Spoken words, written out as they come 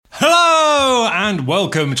and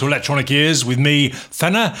welcome to Electronic Ears with me,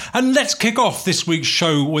 Fenner, and let's kick off this week's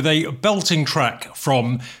show with a belting track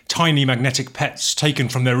from Tiny Magnetic Pets, taken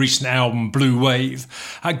from their recent album Blue Wave.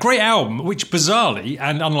 A great album, which bizarrely,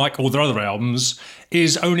 and unlike all their other albums,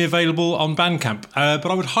 is only available on Bandcamp,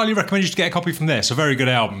 but I would highly recommend you to get a copy from there. It's a very good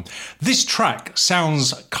album. This track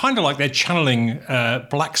sounds kind of like they're channeling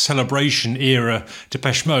Black Celebration era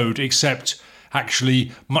Depeche Mode, except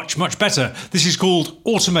actually much, much better. This is called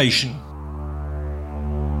Automation.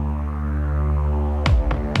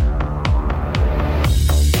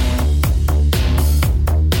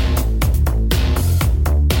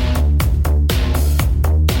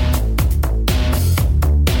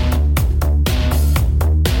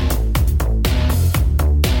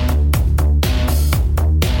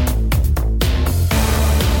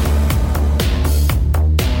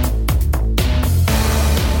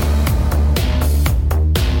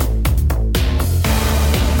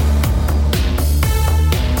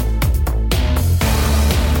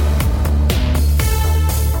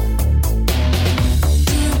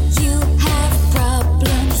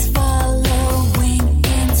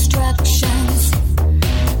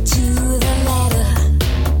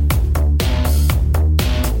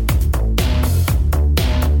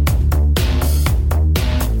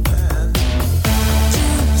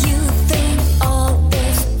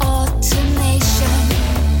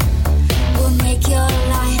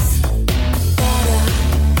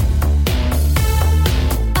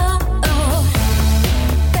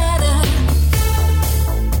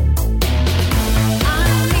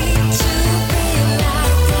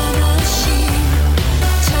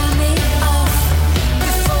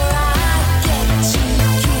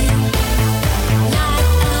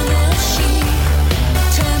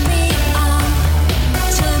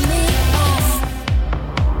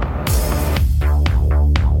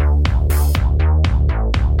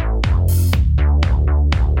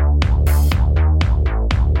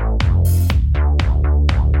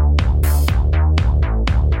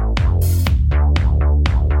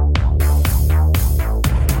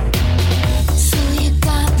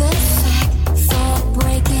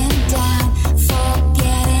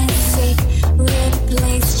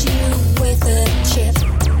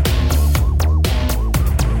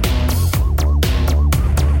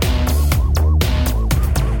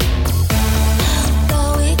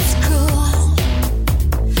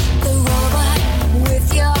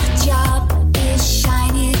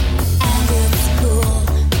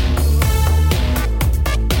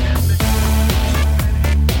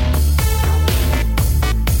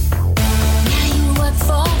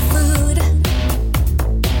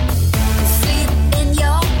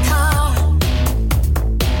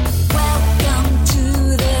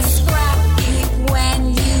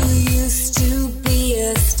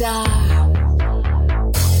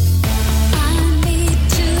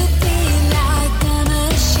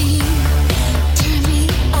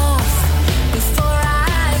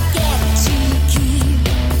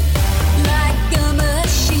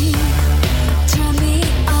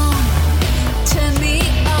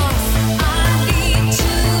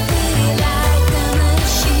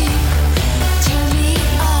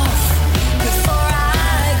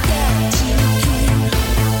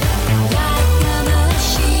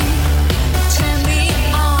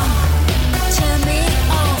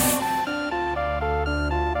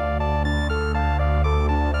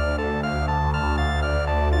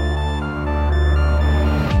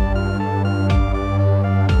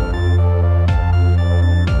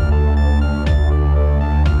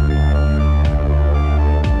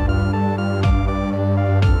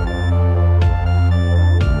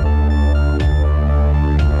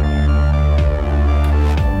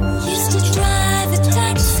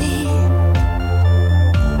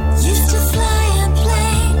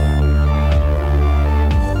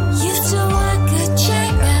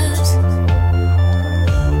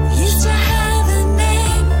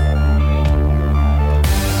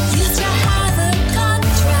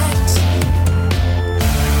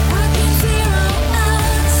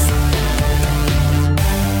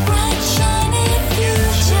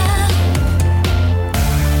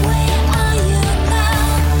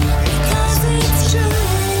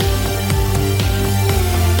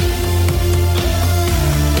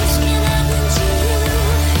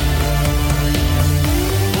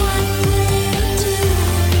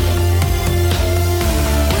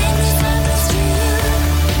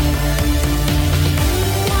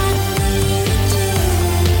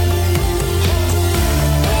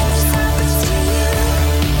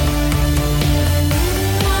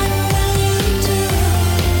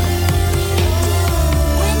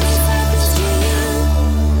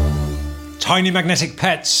 Tiny Magnetic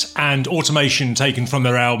Pets and Automation, taken from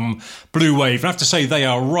their album Blue Wave. And I have to say they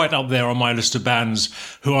are right up there on my list of bands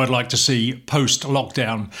who I'd like to see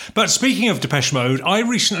post-lockdown. But speaking of Depeche Mode, I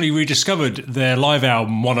recently rediscovered their live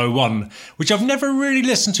album 101, which I've never really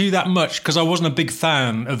listened to that much because I wasn't a big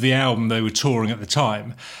fan of the album they were touring at the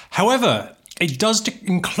time. However, it does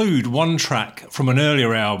include one track from an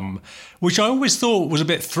earlier album, which I always thought was a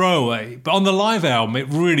bit throwaway, but on the live album it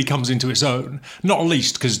really comes into its own, not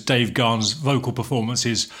least because Dave Gahan's vocal performance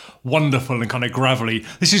is wonderful and kind of gravelly.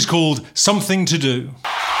 This is called Something to Do.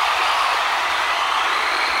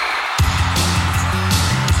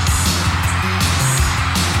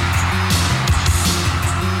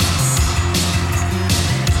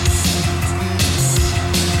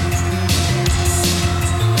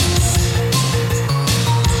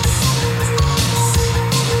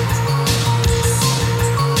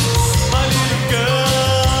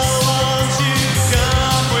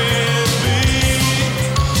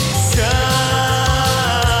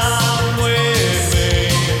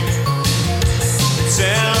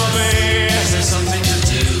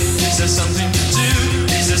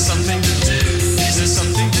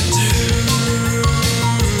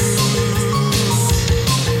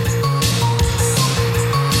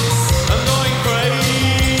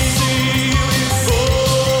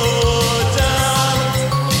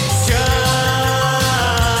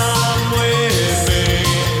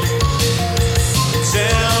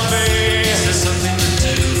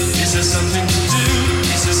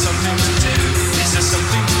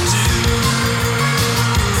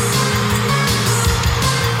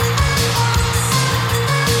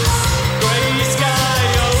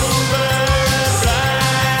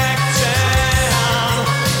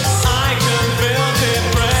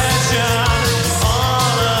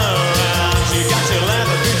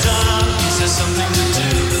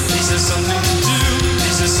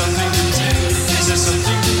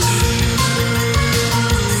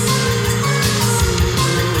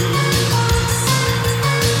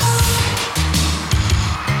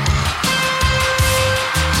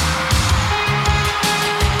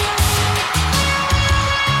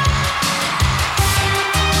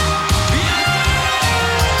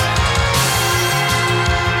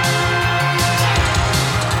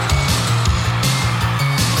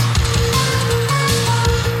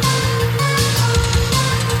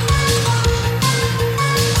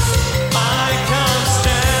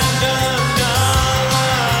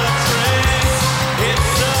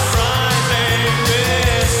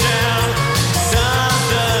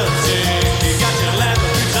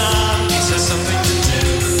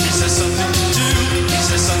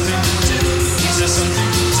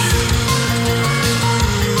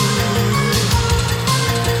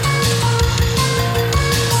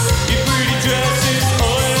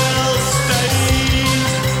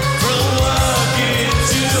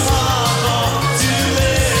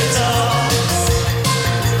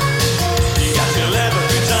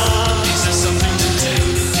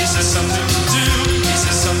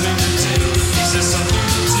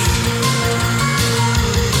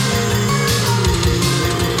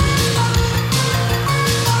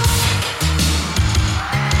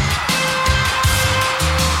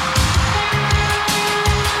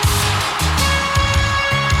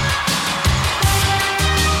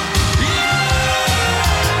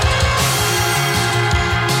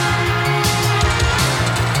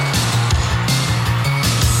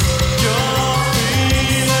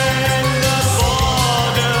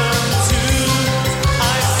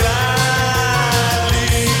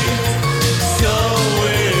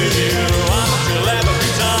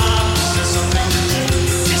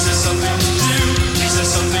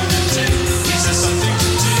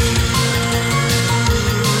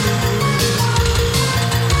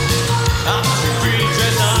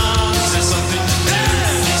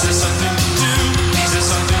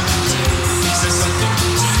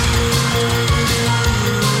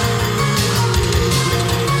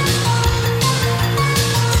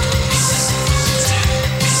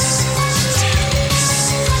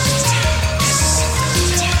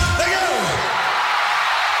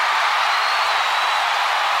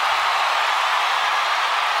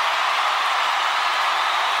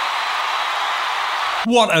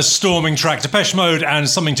 What a storming track. Depeche Mode and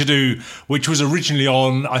Something to Do, which was originally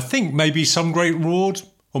on, I think, maybe Some Great Reward,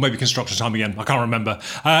 or maybe Construction Time again. I can't remember.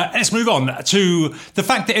 Let's move on to the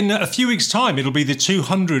fact that in a few weeks' time, it'll be the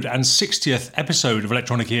 260th episode of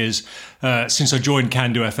Electronic Ears since I joined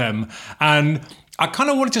Can Do FM. And I kind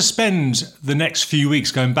of wanted to spend the next few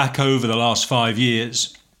weeks going back over the last 5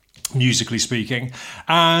 years, musically speaking.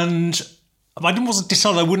 And I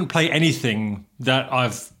decided I wouldn't play anything that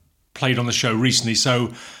I've played on the show recently.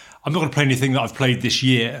 So I'm not going to play anything that I've played this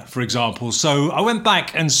year, for example. So I went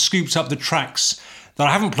back and scooped up the tracks that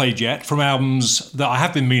I haven't played yet from albums that I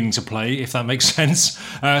have been meaning to play, if that makes sense,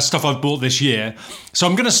 stuff I've bought this year. So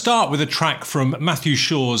I'm going to start with a track from Matthew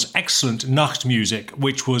Shaw's excellent Nachtmusik,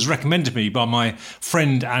 which was recommended to me by my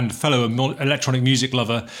friend and fellow electronic music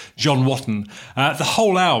lover, John Watton. The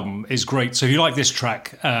whole album is great, so if you like this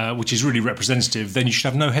track, which is really representative, then you should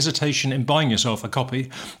have no hesitation in buying yourself a copy.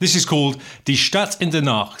 This is called Die Stadt in der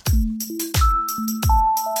Nacht.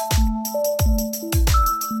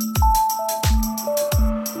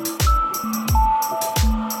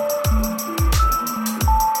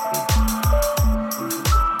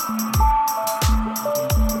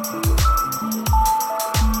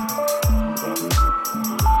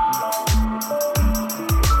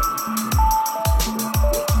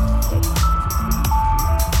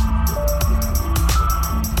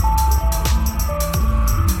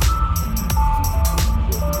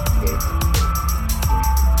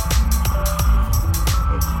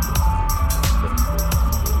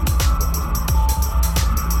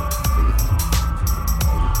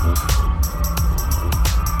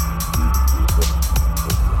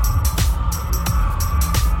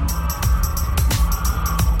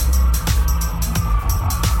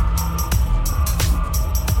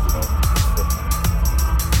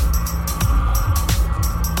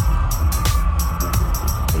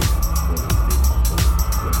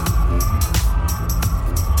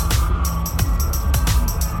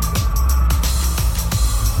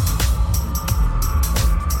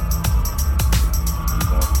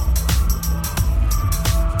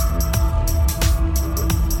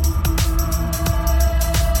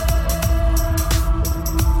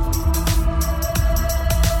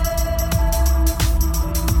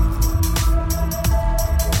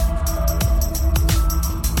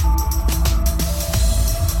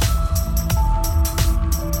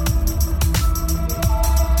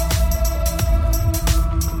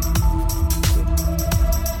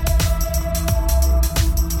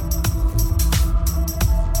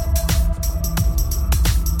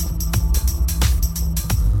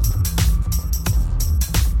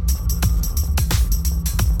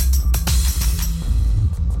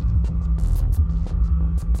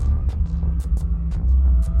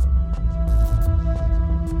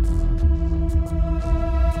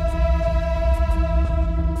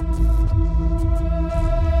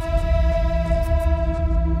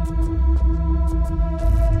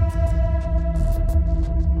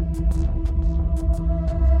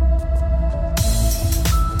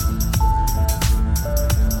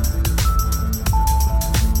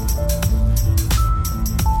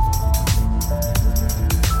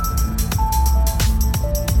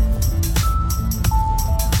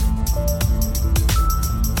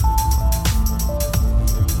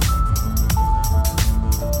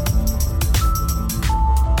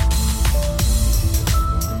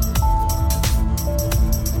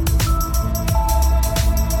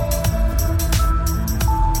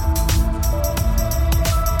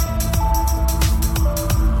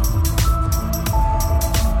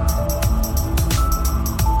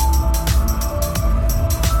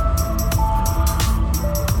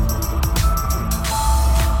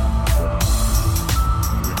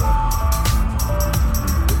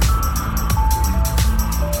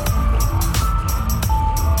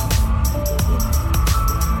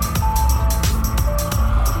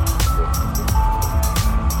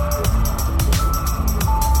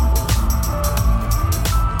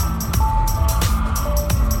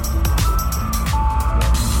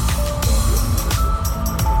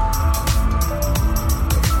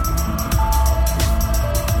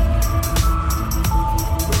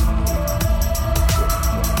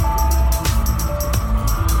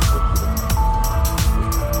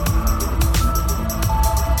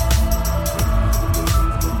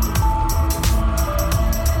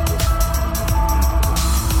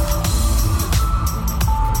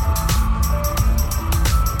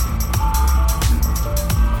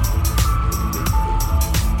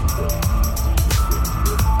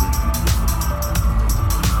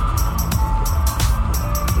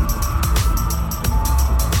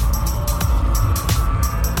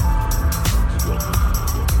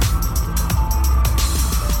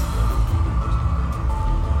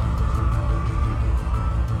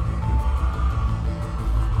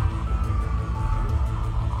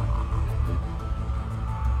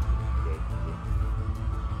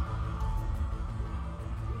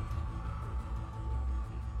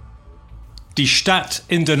 Die Stadt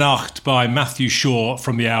in der Nacht by Matthew Shaw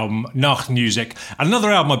from the album Nachtmusik.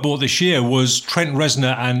 Another album I bought this year was Trent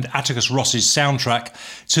Reznor and Atticus Ross's soundtrack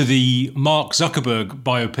to the Mark Zuckerberg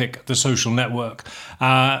biopic, The Social Network.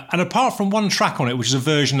 And apart from one track on it, which is a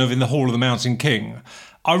version of In the Hall of the Mountain King,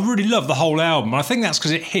 I really love the whole album. I think that's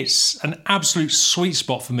because it hits an absolute sweet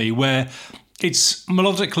spot for me where it's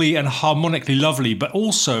melodically and harmonically lovely, but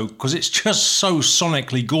also because it's just so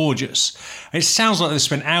sonically gorgeous. It sounds like they've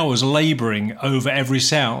spent hours labouring over every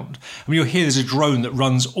sound. I mean, you'll hear there's a drone that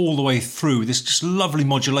runs all the way through with this just lovely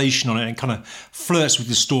modulation on it and kind of flirts with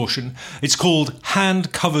distortion. It's called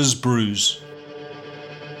Hand Covers Bruise.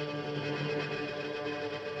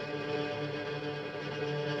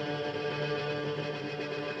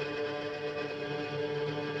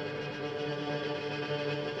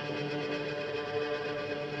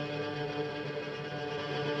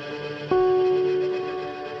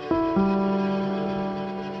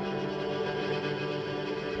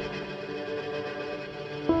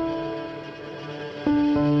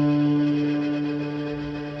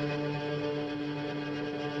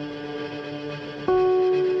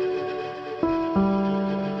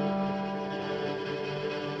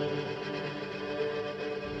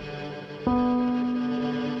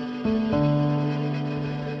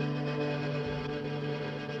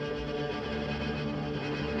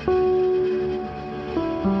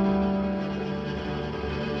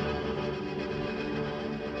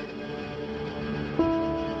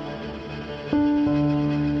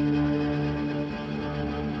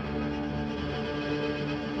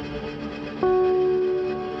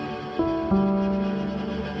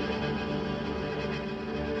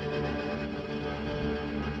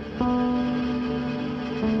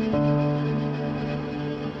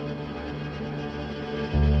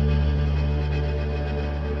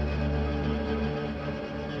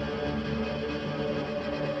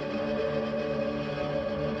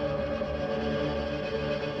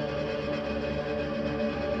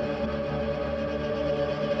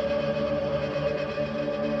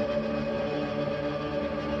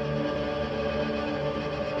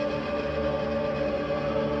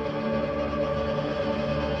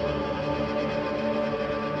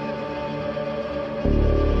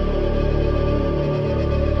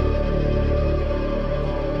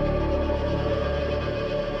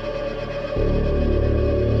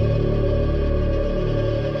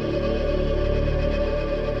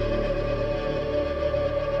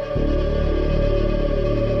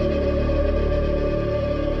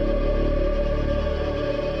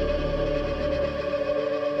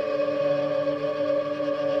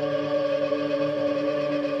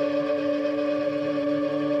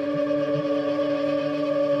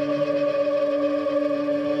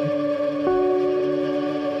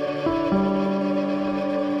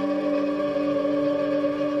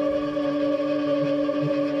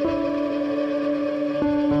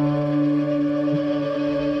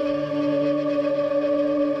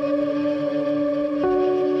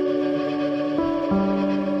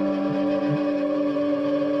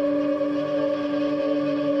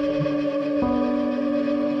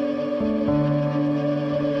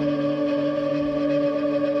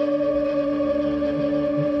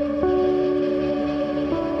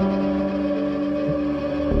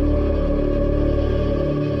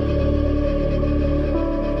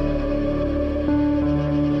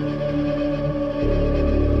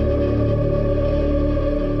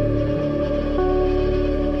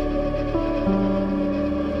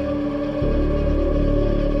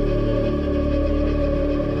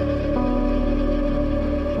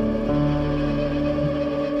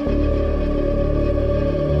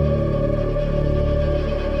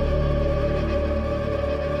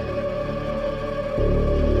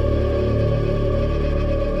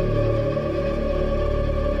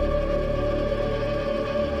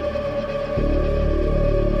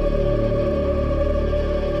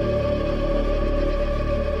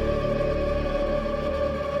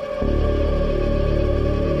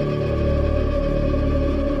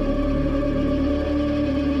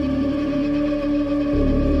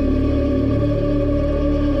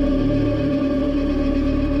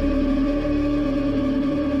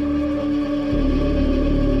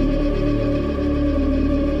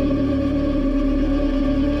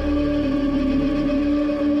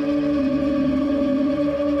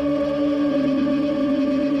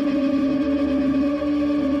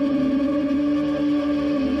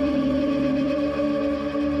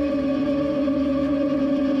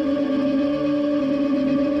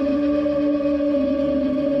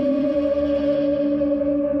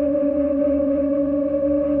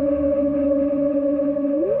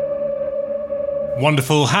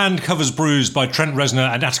 Wonderful. Hand Covers Bruised by Trent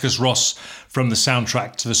Reznor and Atticus Ross from the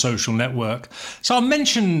soundtrack to The Social Network. So I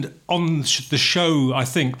mentioned on the show, I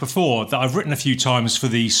think, before that I've written a few times for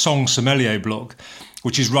the Song Sommelier blog,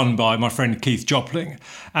 which is run by my friend Keith Jopling.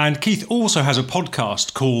 And Keith also has a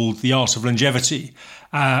podcast called The Art of Longevity.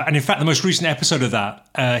 And in fact, the most recent episode of that,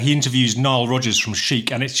 he interviews Nile Rodgers from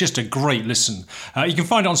Chic, and it's just a great listen. You can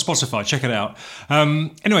find it on Spotify, check it out.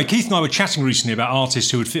 Anyway, Keith and I were chatting recently about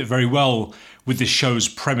artists who would fit very well with this show's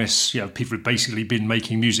premise. You know, people who've basically been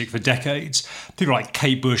making music for decades. People like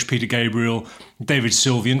Kate Bush, Peter Gabriel, David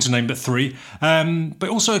Sylvian, to name but three. But it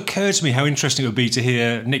also occurred to me how interesting it would be to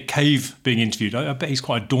hear Nick Cave being interviewed. I bet he's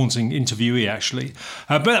quite a daunting interviewee, actually.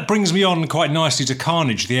 But that brings me on quite nicely to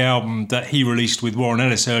Carnage, the album that he released with Warren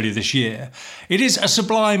Ellis earlier this year. It is a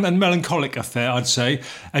sublime and melancholic affair, I'd say,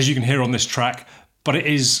 as you can hear on this track. But it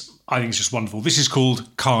is, I think it's just wonderful. This is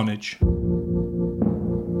called Carnage.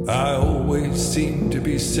 I always seem to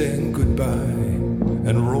be saying goodbye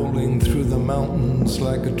and rolling through the mountains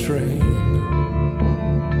like a train.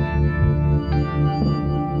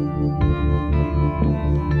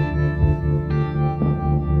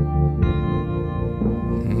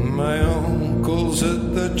 My uncle's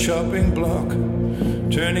at the chopping block,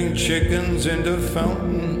 turning chickens into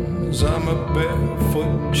fountains. I'm a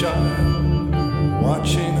barefoot child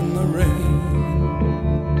watching in the rain.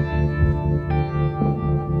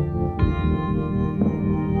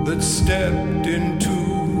 That stepped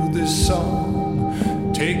into this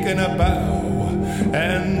song, taken a bow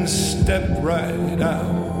and stepped right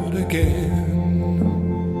out again.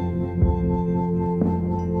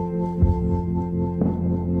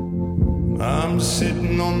 I'm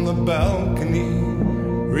sitting on the balcony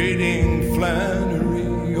reading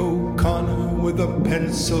Flannery O'Connor with a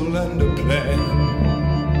pencil and a plan.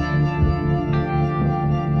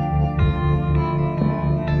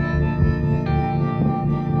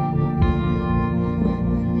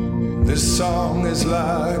 This song is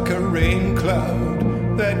like a rain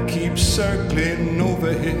cloud that keeps circling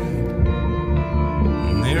overhead.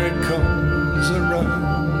 And there it comes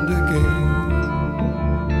around again.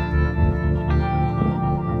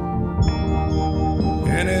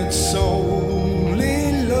 And it's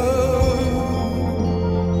only love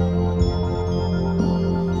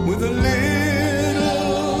with a little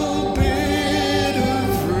bit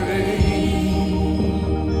of rain.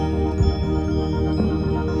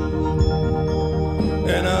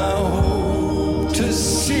 And I hope to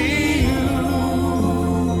see you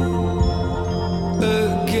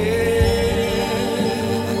again.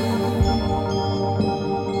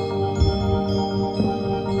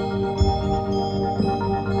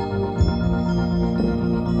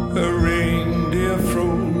 A reindeer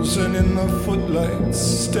frozen in the footlights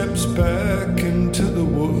steps back into the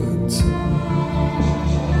woods.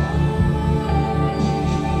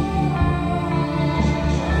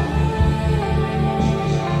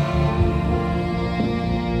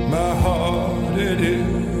 My heart, it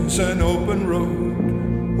is an open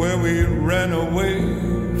road where we ran away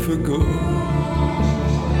for good.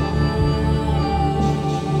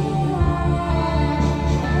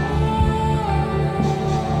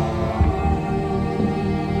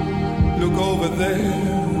 Look over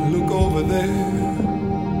there, look over there.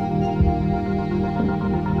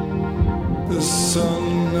 The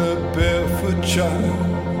sun, a barefoot child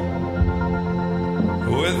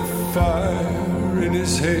with fire in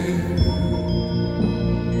his hair.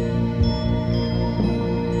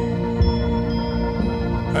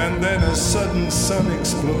 And then a sudden sun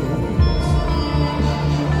explodes.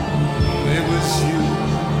 It was you,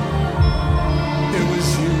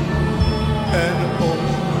 and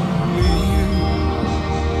only you,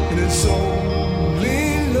 and it's only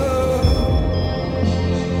love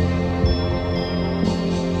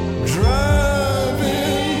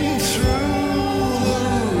driving through the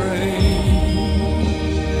rain,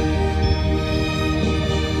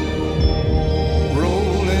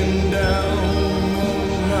 rolling down the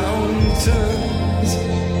mountains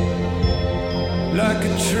like a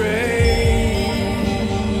train.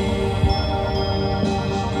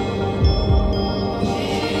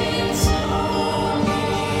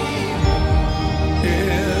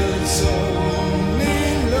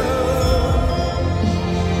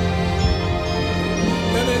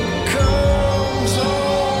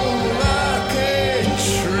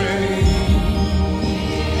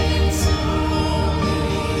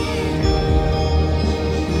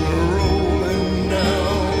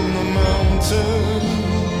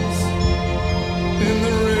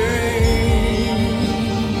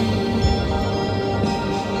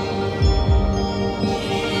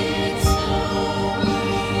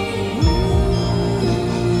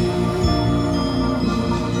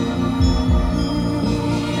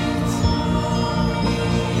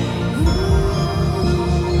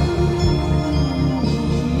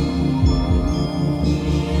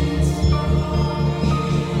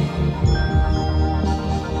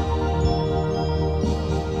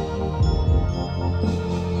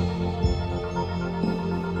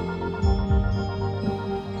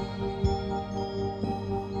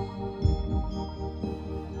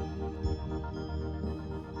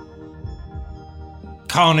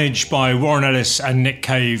 Carnage by Warren Ellis and Nick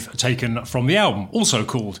Cave, taken from the album, also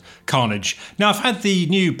called Carnage. Now, I've had the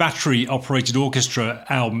new battery-operated orchestra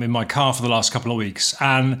album in my car for the last couple of weeks,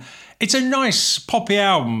 and it's a nice poppy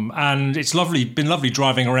album, and it's been lovely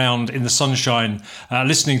driving around in the sunshine,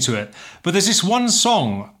 listening to it. But there's this one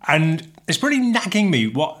song, and it's really nagging me.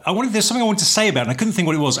 There's something I wanted to say about it, and I couldn't think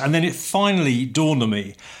what it was, and then it finally dawned on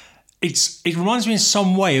me. It reminds me in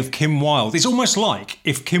some way of Kim Wilde. It's almost like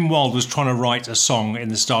if Kim Wilde was trying to write a song in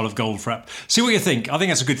the style of Goldfrapp. See what you think. I think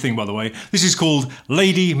that's a good thing, by the way. This is called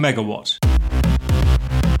Lady Megawatt.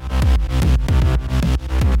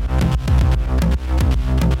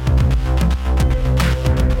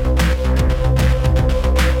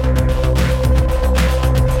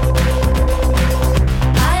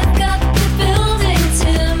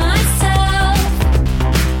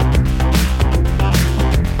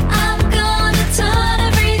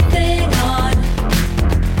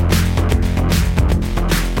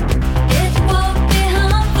 It won't be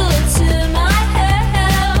harmful to my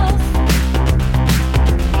health.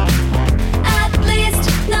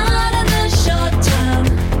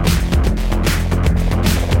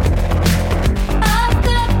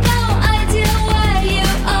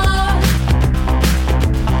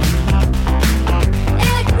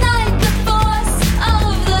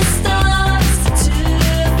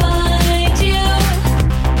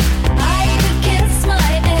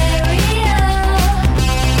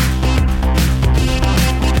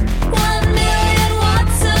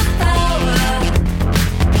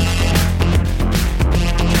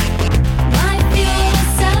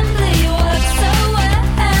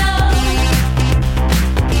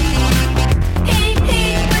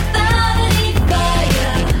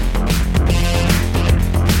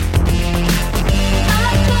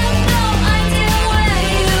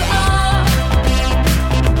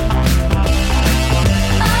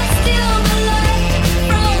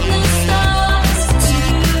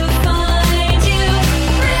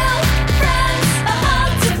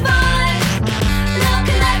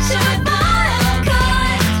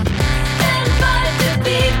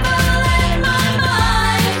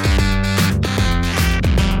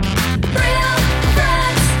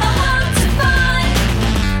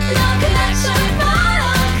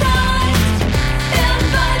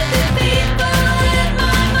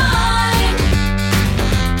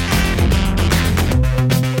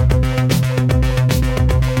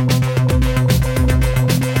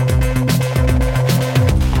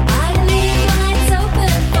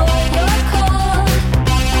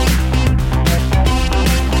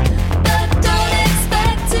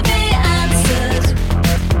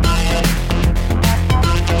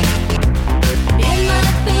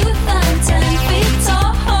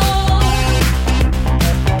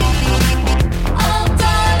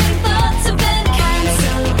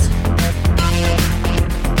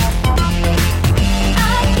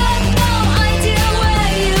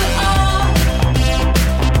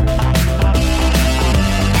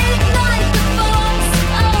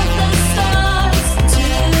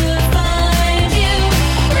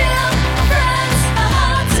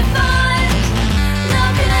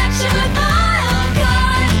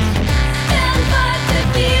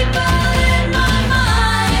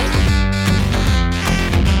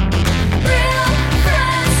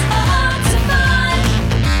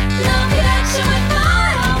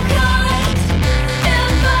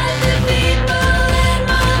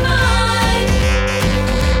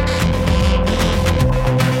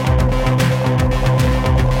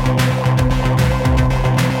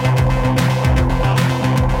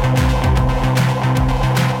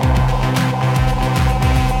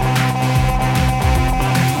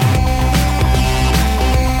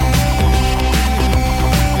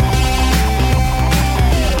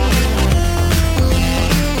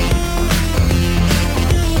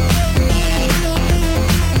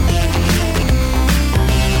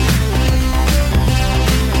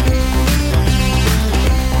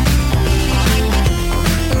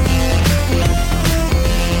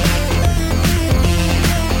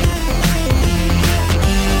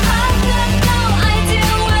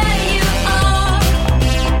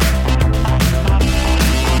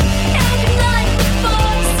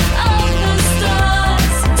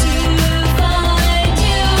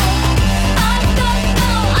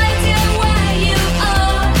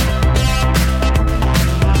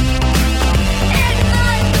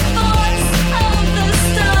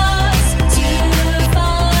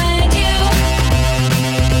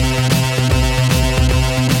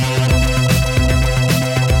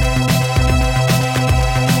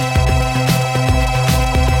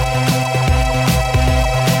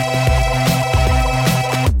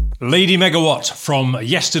 Lady Megawatt from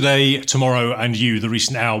Yesterday, Tomorrow and You, the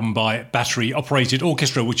recent album by Battery Operated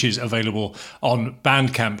Orchestra, which is available on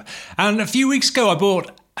Bandcamp. And a few weeks ago I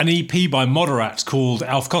bought an EP by Moderat called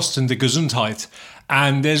Auf Kosten der Gesundheit.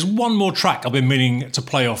 And there's one more track I've been meaning to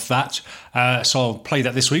play off that. So I'll play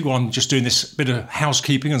that this week while I'm just doing this bit of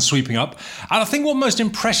housekeeping and sweeping up. And I think what most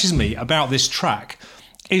impresses me about this track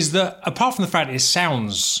is that, apart from the fact it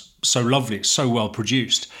sounds so lovely, it's so well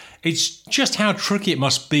produced, it's just how tricky it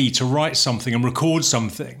must be to write something and record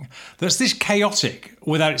something that's this chaotic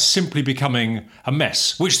without it simply becoming a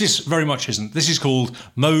mess, which this very much isn't. This is called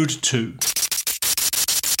Mode 2.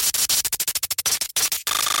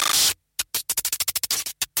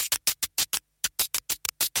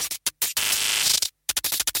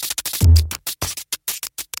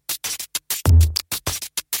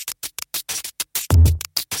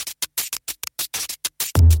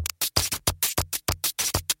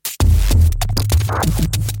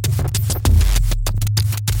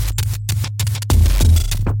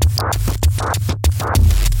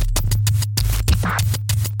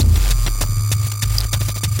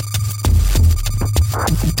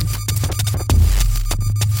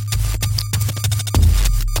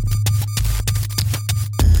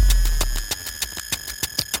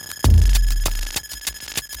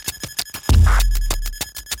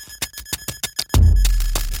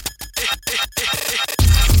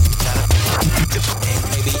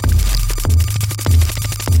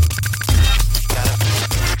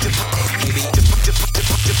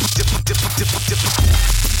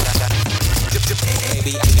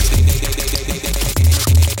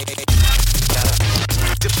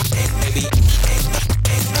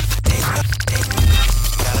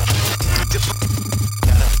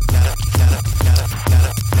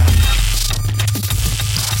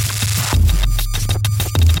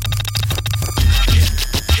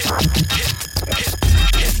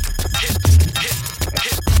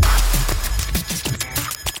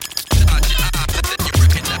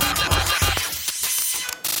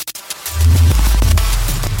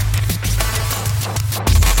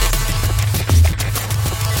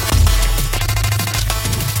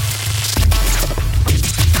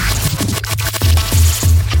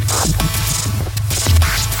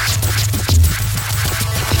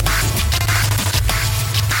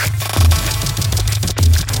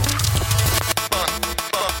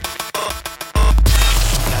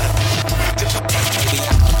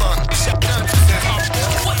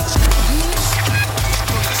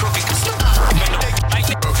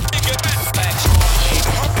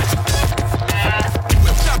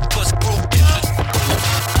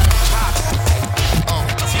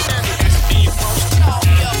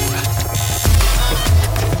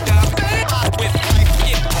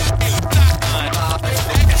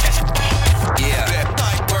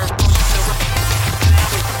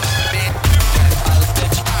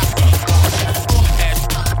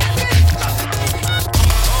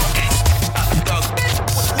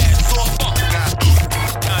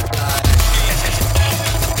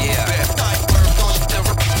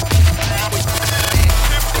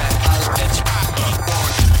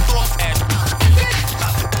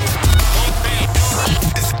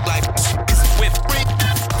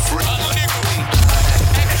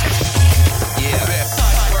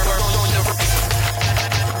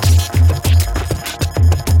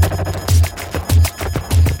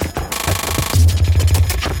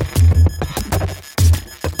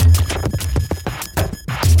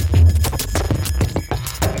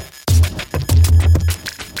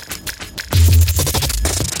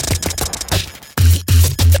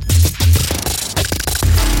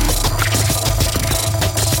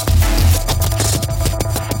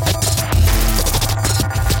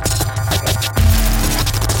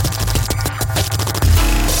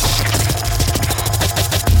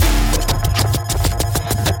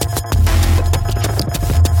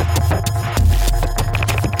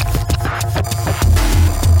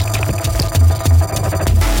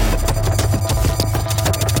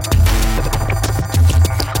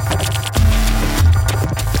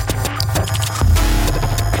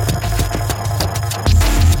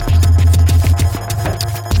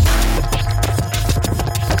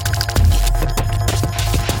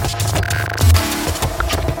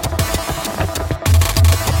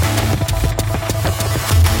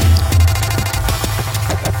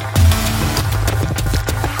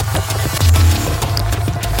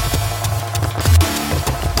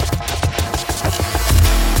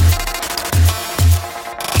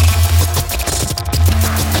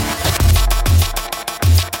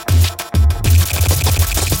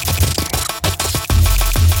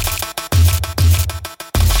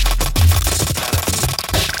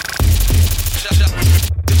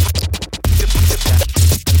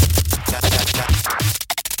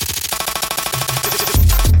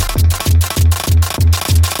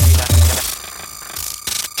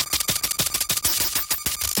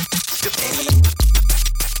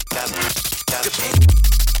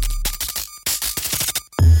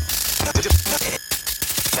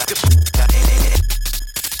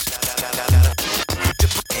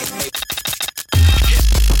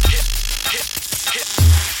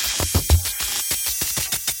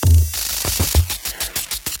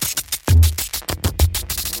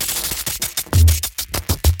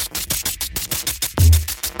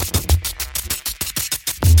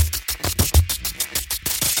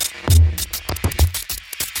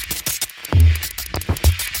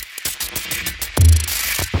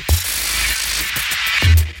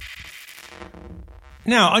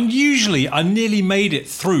 Now, unusually, I nearly made it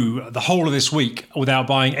through the whole of this week without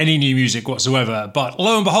buying any new music whatsoever, but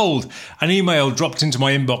lo and behold, an email dropped into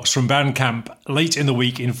my inbox from Bandcamp late in the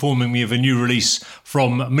week informing me of a new release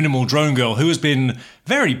from Minimal Drone Girl, who has been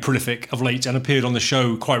very prolific of late and appeared on the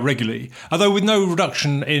show quite regularly, although with no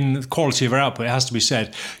reduction in the quality of her output, it has to be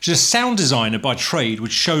said. She's a sound designer by trade,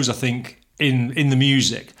 which shows, I think, in the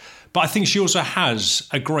music. But I think she also has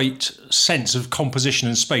a great sense of composition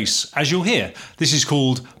and space, as you'll hear. This is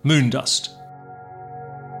called Moondust.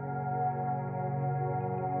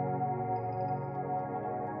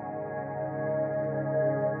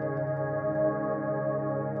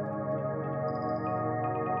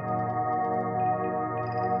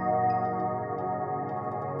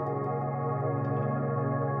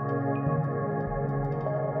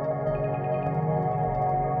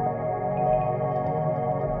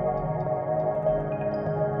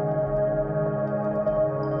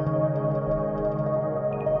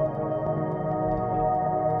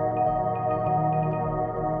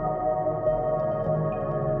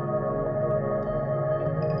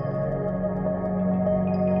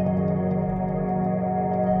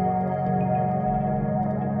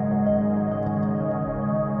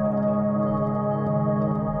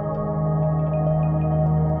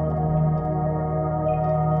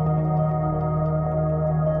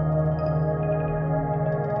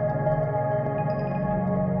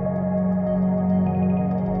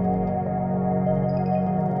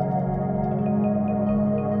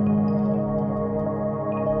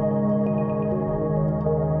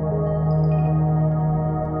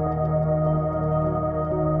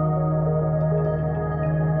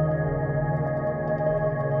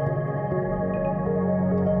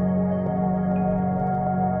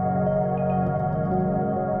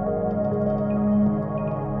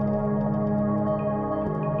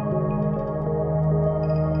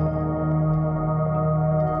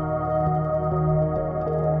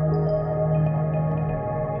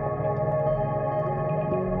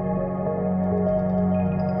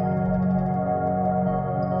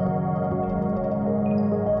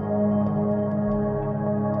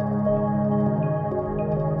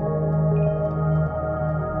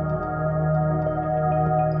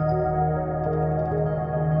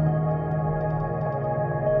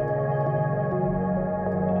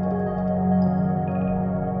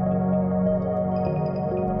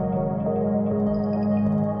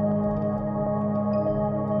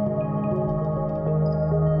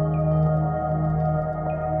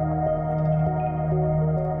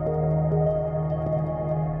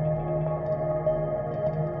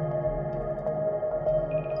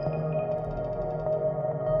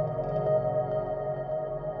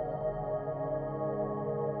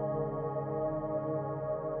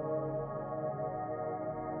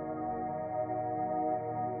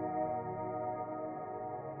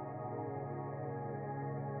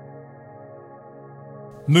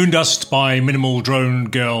 Moondust by Minimal Drone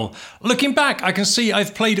Girl. Looking back, I can see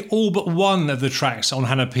I've played all but one of the tracks on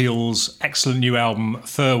Hannah Peel's excellent new album,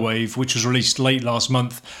 Furwave, which was released late last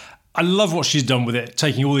month. I love what she's done with it,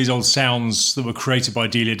 taking all these old sounds that were created by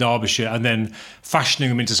Delia Derbyshire and then fashioning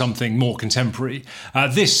them into something more contemporary.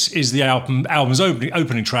 This is the album's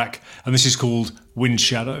opening track, and this is called Wind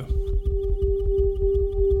Shadow.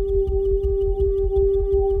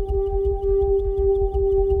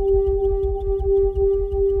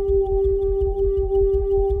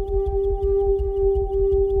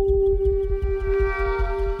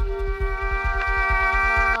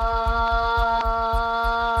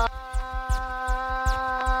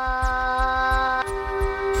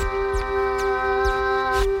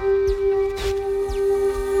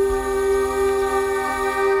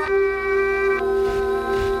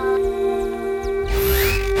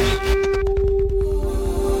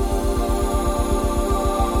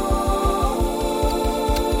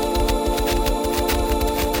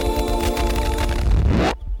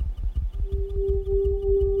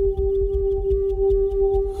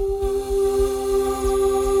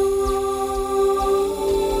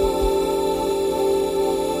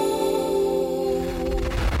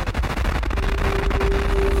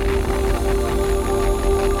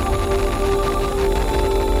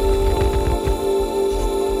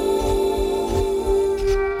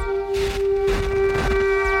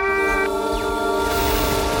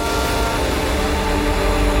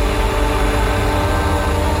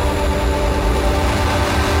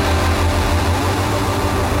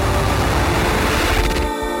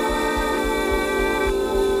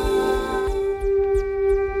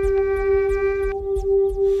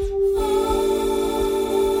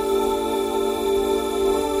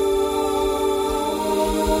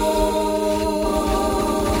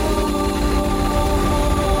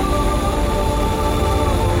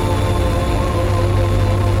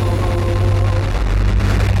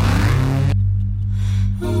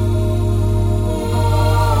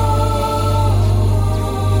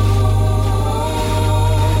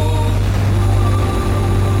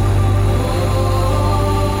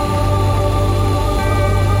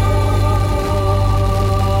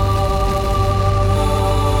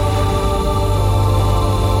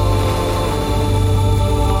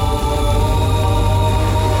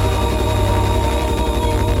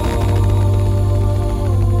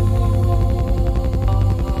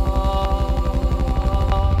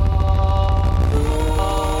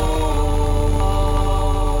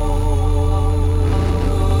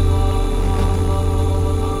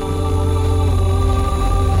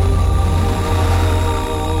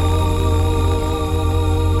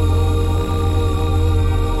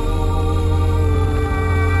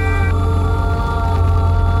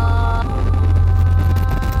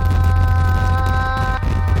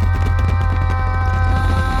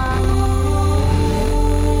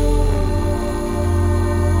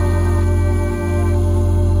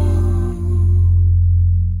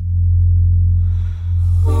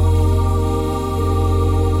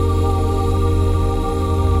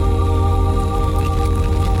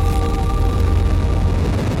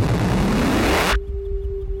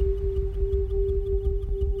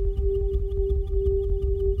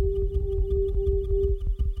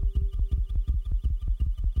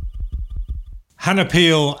 Hannah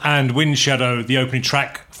Peel and Wind Shadow, the opening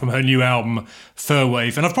track from her new album,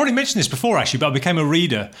 Furwave. And I've probably mentioned this before, actually, but I became a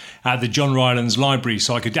reader at the John Rylands Library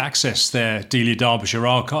so I could access their Delia Derbyshire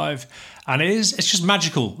archive. And it's just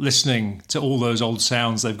magical listening to all those old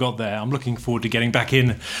sounds they've got there. I'm looking forward to getting back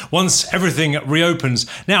in once everything reopens.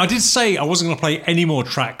 Now, I did say I wasn't going to play any more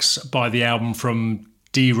tracks by the album from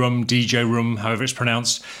D-Room, DJ Room, however it's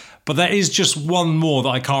pronounced. But there is just one more that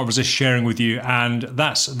I can't resist sharing with you, and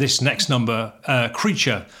that's this next number,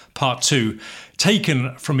 Creature, Part 2,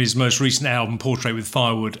 taken from his most recent album, Portrait with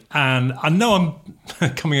Firewood. And I know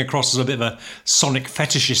I'm coming across as a bit of a sonic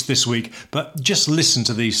fetishist this week, but just listen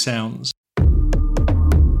to these sounds.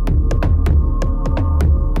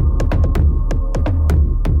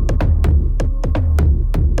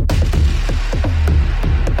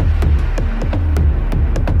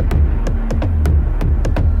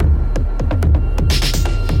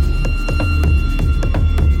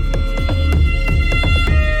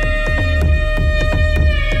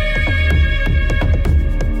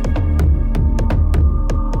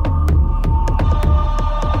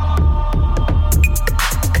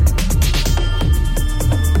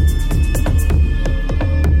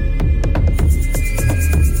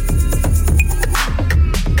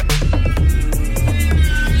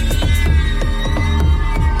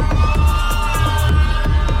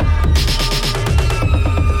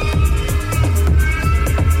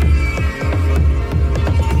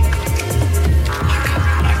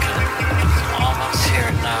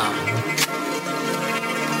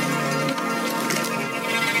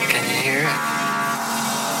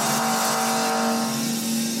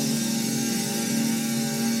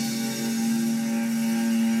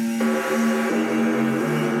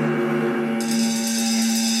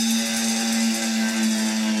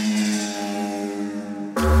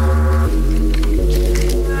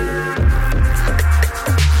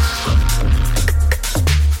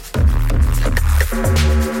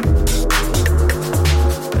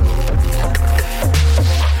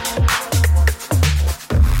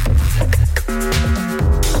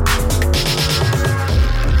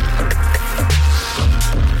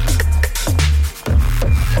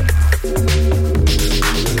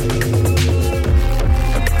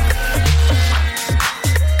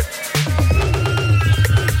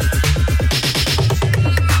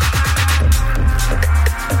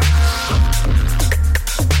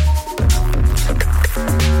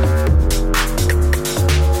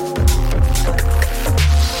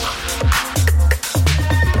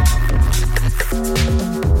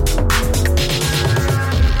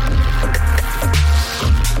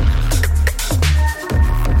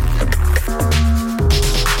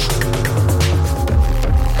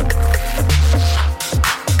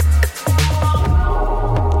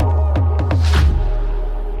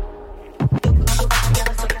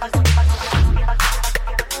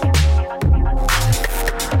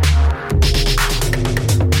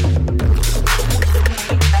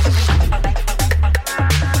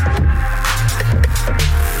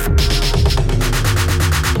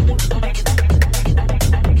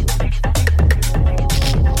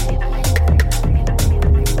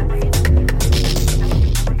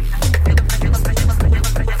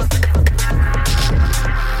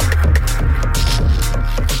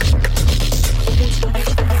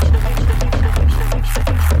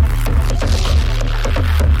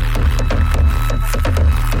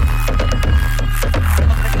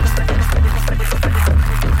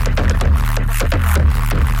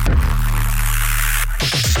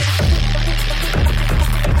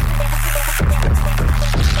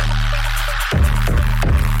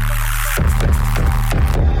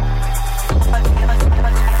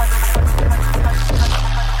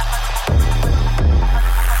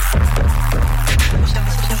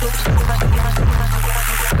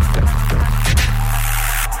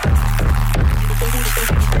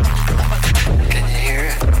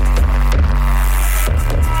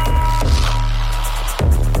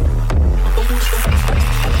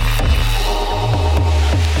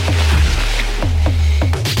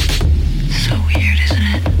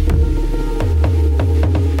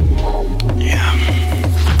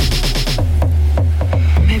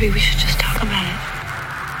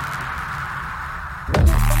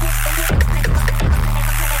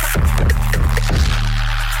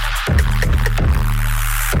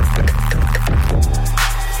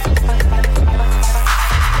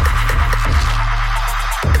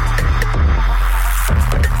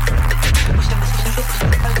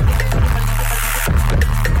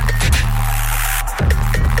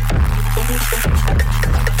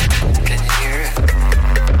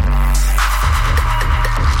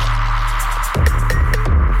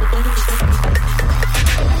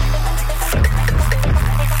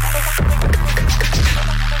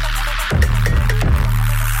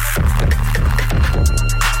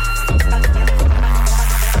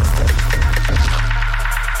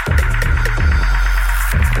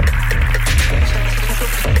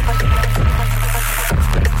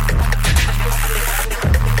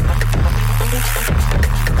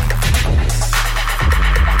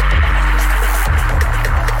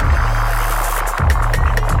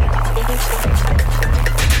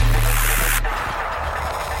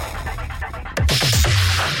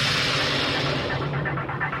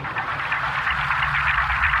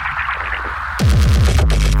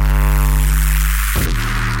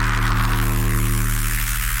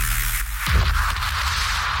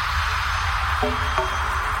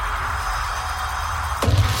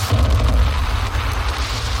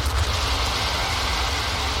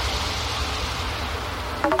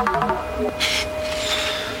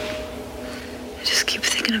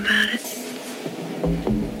 thinking about it.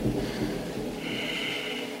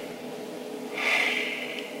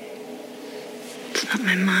 It's not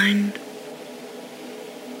my mind.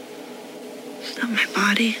 It's not my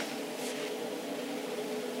body.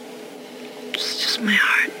 It's just my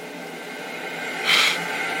heart.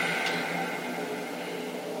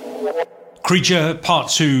 Creature Part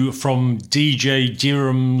 2 from DJ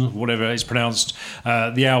Dirham, whatever it's pronounced,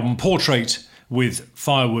 the album Portrait with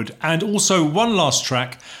Firewood, and also one last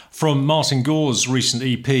track from Martin Gore's recent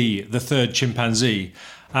EP, The Third Chimpanzee.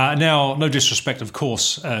 Now, no disrespect, of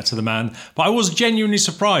course, to the man, but I was genuinely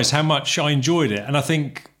surprised how much I enjoyed it, and I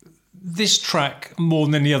think this track, more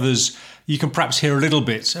than any others, you can perhaps hear a little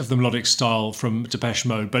bit of the melodic style from Depeche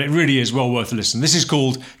Mode, but it really is well worth a listen. This is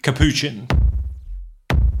called Capuchin.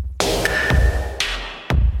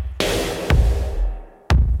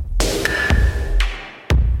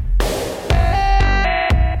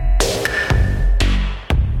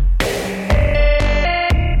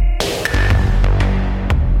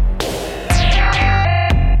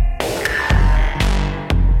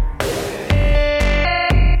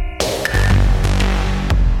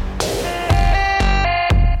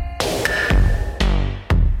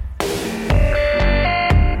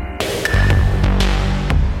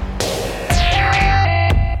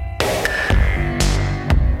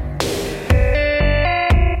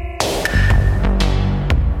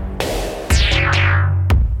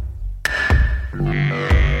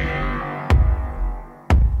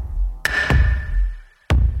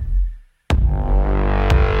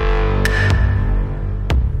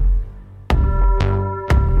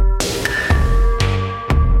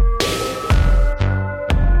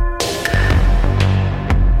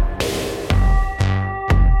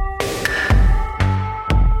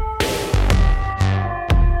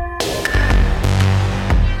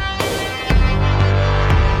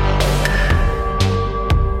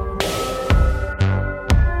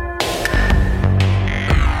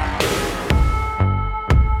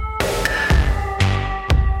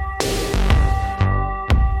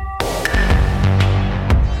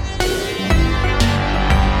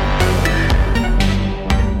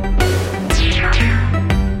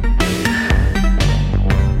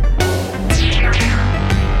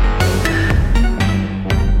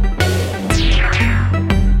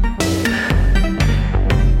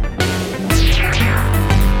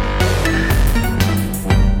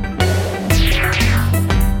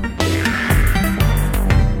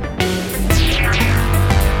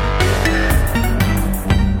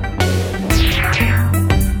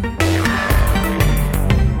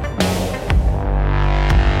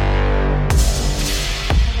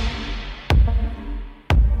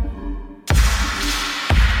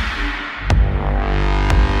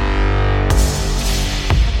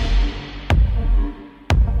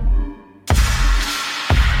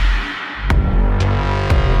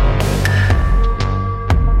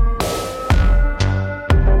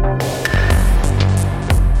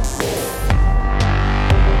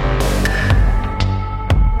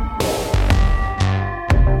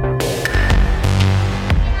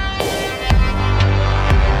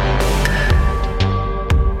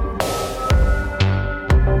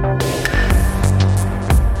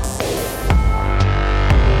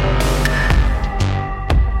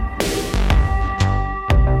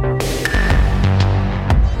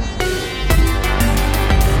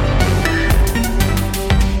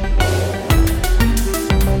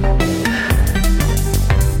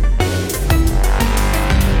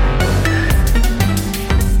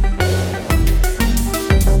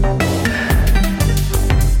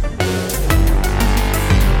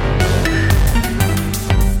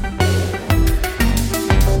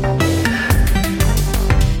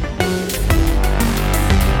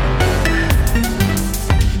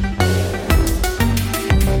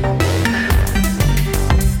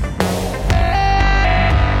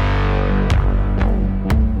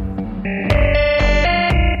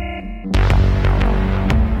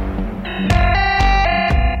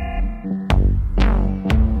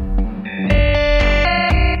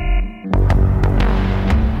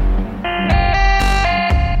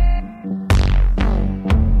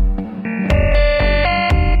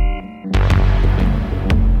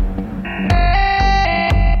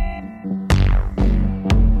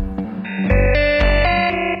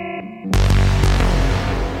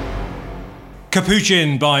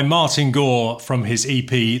 Capuchin by Martin Gore from his EP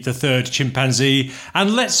The Third Chimpanzee.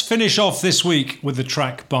 And let's finish off this week with a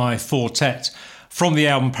track by Four Tet from the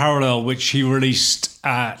album Parallel, which he released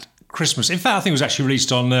at Christmas. In fact, I think it was actually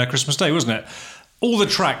released on Christmas Day, wasn't it? All the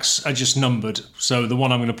tracks are just numbered, so the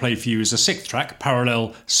one I'm going to play for you is the 6th track,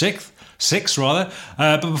 Parallel 6th. 6 rather.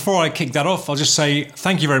 But before I kick that off, I'll just say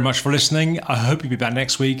thank you very much for listening. I hope you'll be back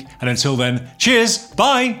next week. And until then, cheers.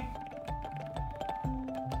 Bye.